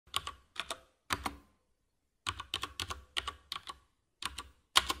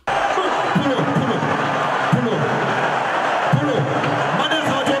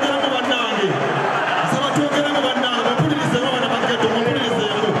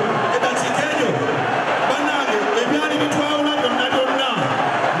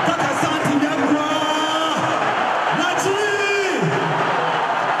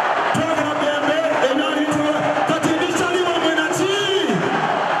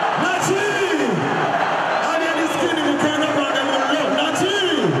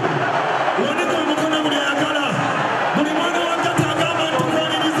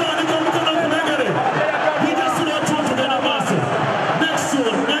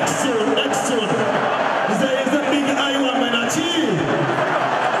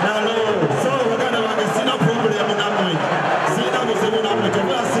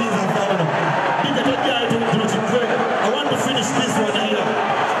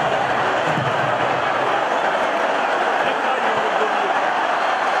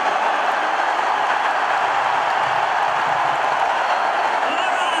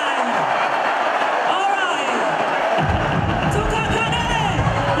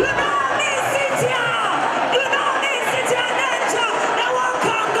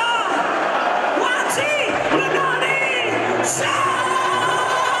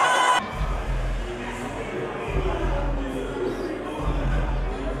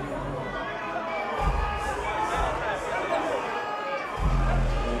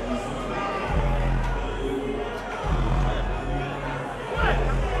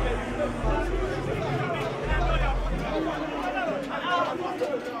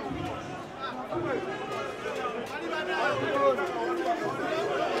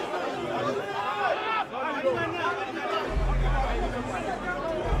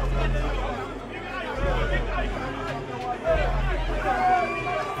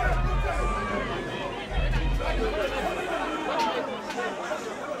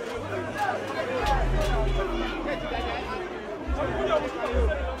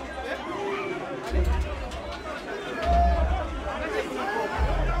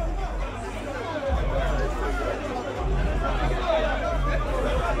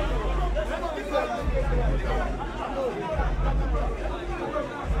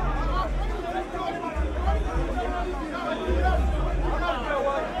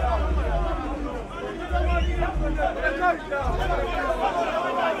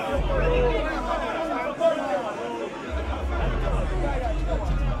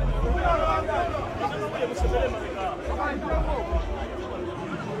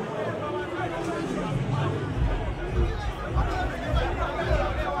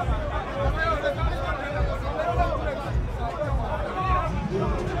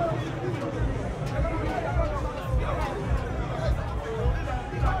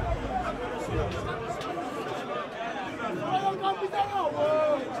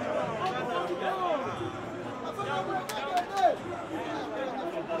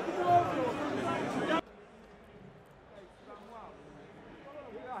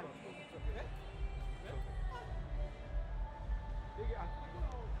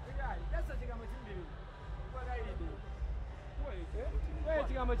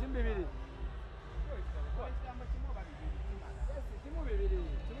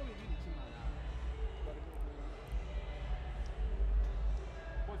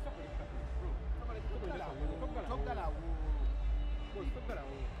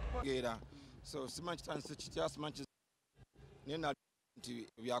So simanyi kitandise kitya simanyi nena nti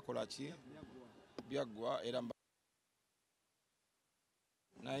byakola ki byaggwa era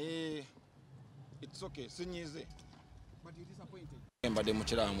naye it's okay sinyize but you disappointed mbadde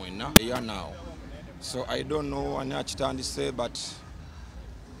mukiramu mwenna now so I don't know ani akitandise but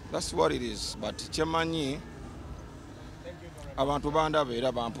that's what it is but kyemanyi abantu bandaba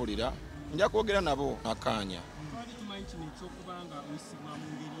era bampulira nja kwogera nabo akanya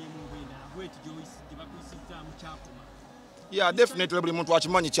yeah definitely buli muntu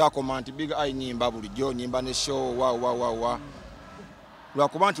akimanyi kyakoma nti big eye nyimba bulijjo nyimba ne show wa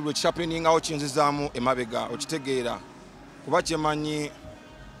lwakuba nti lwekihappeningawo kinzizaamu emabega okitegeera kuba kyemanyi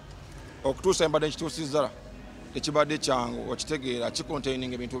okutuusa embadde nkituusiza ekibadde kyangu okitegeera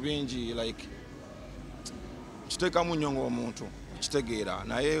kikontaining ebintu bingi like kiteekamu nnyo ng'omuntu okitegeera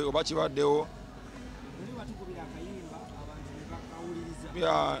naye oba kibaddewo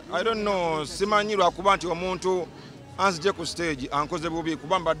yeah I don't know simanyi lwakuba nti omuntu anzije ku stage ankoze bubi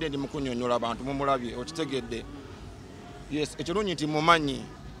kuba mbadde ndi mukunyonyola abantu mumulabye okitegedde yes ekirungi nti mumanyi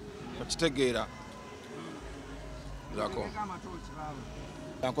okitegeera lako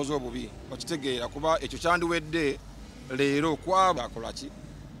ankoze obubi okitegeera kuba ekyo kyandiwedde leero kwaba akolaki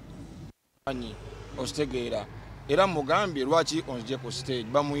manyi okitegeera era mugambye lwaki onzije ku stage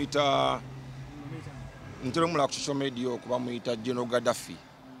bamuyita ntero mula ku social media okuba muyita General Gaddafi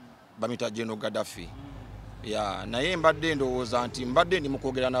bamuyita General Gaddafi ya naye mbadde ndowooza nti mbadde ndi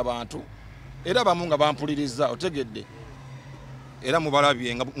mukwogera n'abantu era bamu nga bampuliriza otegedde era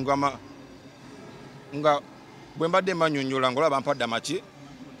mubalabye nga bwe mbadde manyonyola ngolaba mpadde amaki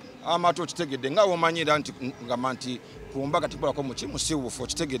amato okitegedde nga womanyira nti ngamba nti kumbaga tikolako muki musiwufu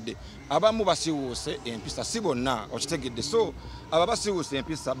okitegedde abamu basiwuuse empisa si bonna okitegedde so aba basiwuuse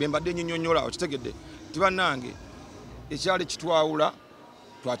empisa be mbadde nnyonnyola okitegedde tibannange ekyali kitwawula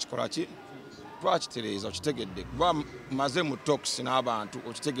twakikola ki twakitereeza okitegedde kuba maze mu talks n'abantu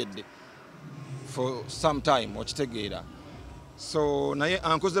okitegedde for some time okitegeera so naye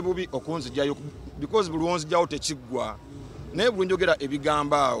ankoze bubi okunzijayo because buli onzijawo tekiggwa naye buli njogera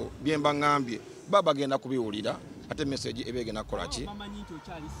ebigamba awo bye mba ngambye baba genda kubiwulira ate message ebegenda kukola ki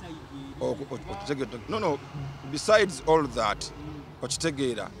no besides all that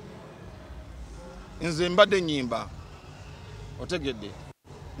okitegeera nze mbadde nyimba otegedde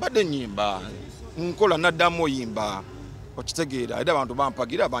mbadde nyimba nkola naddamu oyimba okitegeera era abantu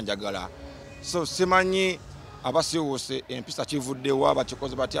bampagira banjagala so simanyi abasiwuuse empisa kivuddewo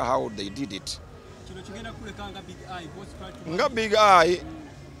abakikoze batya how they did it nga big eye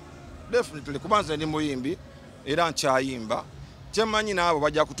definitely kuba nze ndi muyimbi era nkyayimba kyemanyi n'abo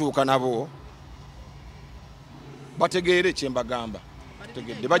bajja kutuuka nabo bategeere kyembagamba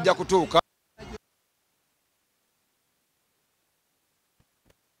tegedde bajja kutuuka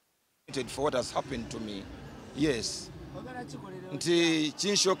for what has happened to me yes nti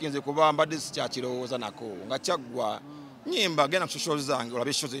kinshokinze kuba mbadde sikyakirowooza nako nga kyaggwa nyimba genda ku shows zange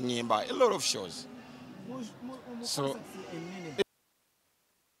olabe shows enyimba a lot of shows. So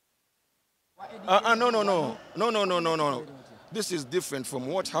no. This is different from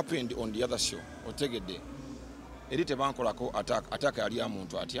what happened on the other show. Otegedde eri tebankolako attack yali ya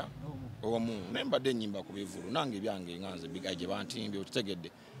muntu atya omu nembadde nyimba ku bivulu nange byange nganze bigaje bantimbi.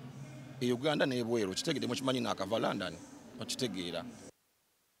 Otegedde e Uganda n'ebweru okitegedde mukimanyi n'akava London okitegeera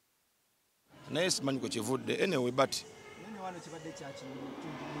naye simanyi kwe kivudde anyway but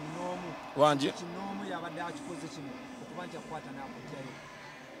wanje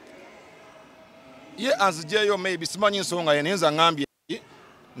ye anzijeyo maybe simanyi nsonga ye nenza ngambye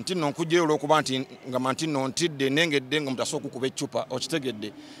nti nonkujjeyo olw'okuba nti ngamba nti no ntidde nengedde nga mutasobola okukuba eccupa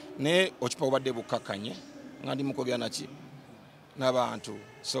okitegedde naye ocupa obadde bukkakanye nga ndi mukogera naki n'abantu.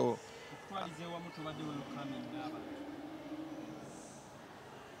 So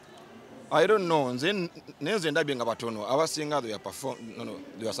I don't know. Nze ndabye nga batono abasinga they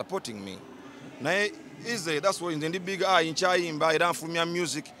are supporting me. Naye that's why nze ndi big eye nkyayimba era nfulumya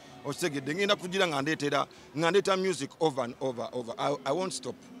music okitegedde ngenda kugira nga ndeeta music over and over. I won't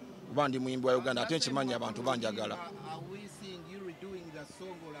stop. Kuba ndi muyimbi wa Uganda ate nkimanyi abantu banjagala.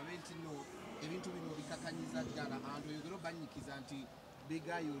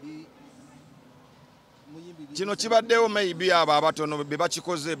 Kino kibaddewo maybe abo abatono be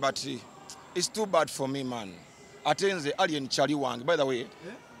bakikoze but it's too bad for me man. Ate nze alien chali wange by the way.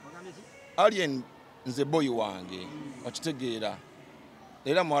 Alien nze boy wange okitegeera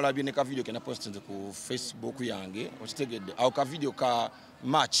era mwalabye ne ka video ke na post nze ku Facebook yange okitegedde awo ka video ka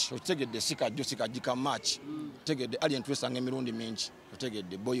match okitegedde sikajika match okitegedde alien twesanga emirundi mingi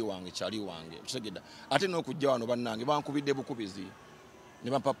okitegedde boy wange chali wange okitegedde ate n'okujja wano bannange bankubidde bukubizi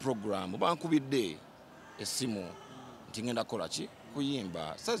ne bampa program bankubidde esimu nti ngenda kola ki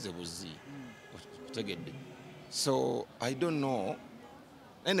kuyimba saze buzi okitegedde. So I don't know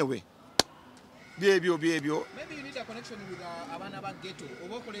anyway. Maybe you need a connection with Abana Ghetto.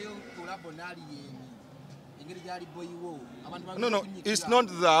 No, it's not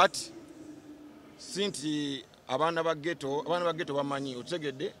that. Since Abana Ghetto bamanyi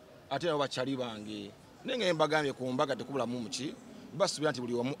otegedde ate abachali bange. Nenge mbagambye kumbaka tekubula mumuchi. Basi byanti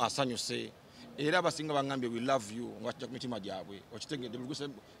buli omu asanyuse. Era basinga bangambye we love you ngakya ku mitima gyabwe. Okitegedde buluguse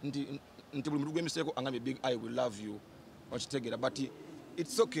nti buli mudugwe miseko angambye big I will love you. Okitegedde but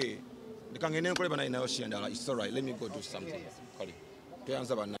it's okay. It's all right. Let me go do something.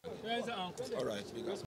 All right.